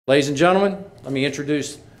Ladies and gentlemen, let me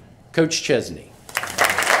introduce Coach Chesney.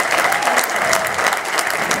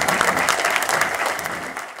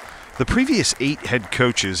 The previous 8 head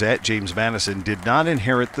coaches at James Madison did not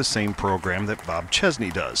inherit the same program that Bob Chesney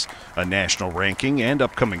does, a national ranking and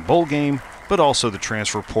upcoming bowl game, but also the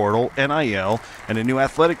transfer portal, NIL, and a new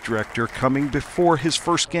athletic director coming before his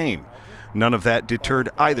first game. None of that deterred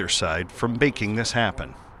either side from making this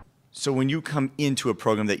happen. So when you come into a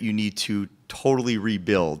program that you need to totally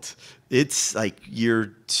rebuild, it's like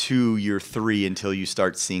year 2, year 3 until you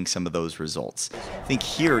start seeing some of those results. I think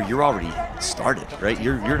here you're already started, right?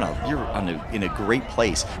 You're in a great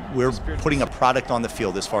place. We're putting a product on the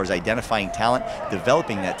field as far as identifying talent,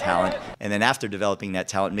 developing that talent, and then after developing that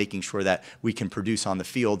talent, making sure that we can produce on the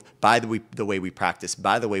field by the way we practice,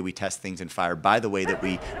 by the way we test things in fire, by the way that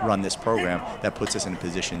we run this program. That puts us in a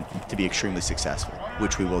position to be extremely successful,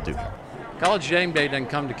 which we will do. College Game Day doesn't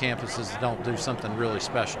come to campuses that don't do something really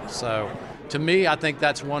special. So to me, I think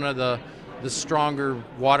that's one of the stronger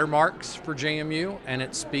watermarks for JMU, and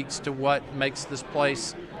it speaks to what makes this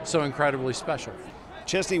place so incredibly special.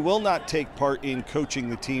 Chesney will not take part in coaching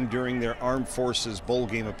the team during their Armed Forces bowl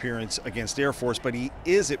game appearance against Air Force, but he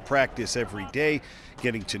is at practice every day,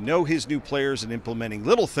 getting to know his new players and implementing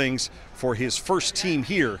little things for his first team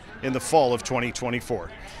here in the fall of 2024.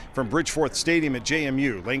 From Bridgeforth Stadium at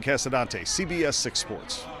JMU, Lane Casadante, CBS 6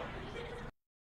 Sports.